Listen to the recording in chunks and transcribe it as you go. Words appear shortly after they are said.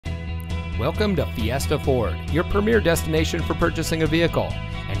Welcome to Fiesta Ford, your premier destination for purchasing a vehicle.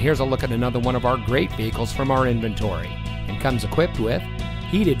 And here's a look at another one of our great vehicles from our inventory. And comes equipped with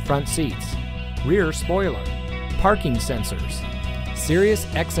heated front seats, rear spoiler, parking sensors, Sirius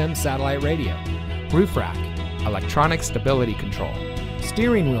XM satellite radio, roof rack, electronic stability control,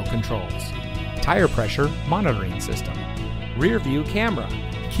 steering wheel controls, tire pressure monitoring system, rear view camera,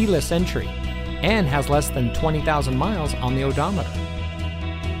 keyless entry, and has less than 20,000 miles on the odometer.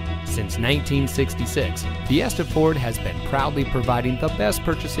 Since 1966, Fiesta Ford has been proudly providing the best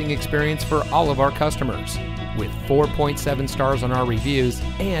purchasing experience for all of our customers. With 4.7 stars on our reviews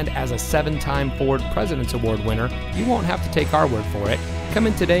and as a 7-time Ford President's Award winner, you won't have to take our word for it. Come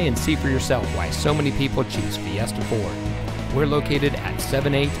in today and see for yourself why so many people choose Fiesta Ford. We're located at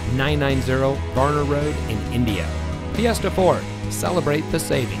 78990 Varner Road in Indio. Fiesta Ford, celebrate the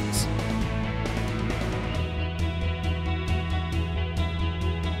savings.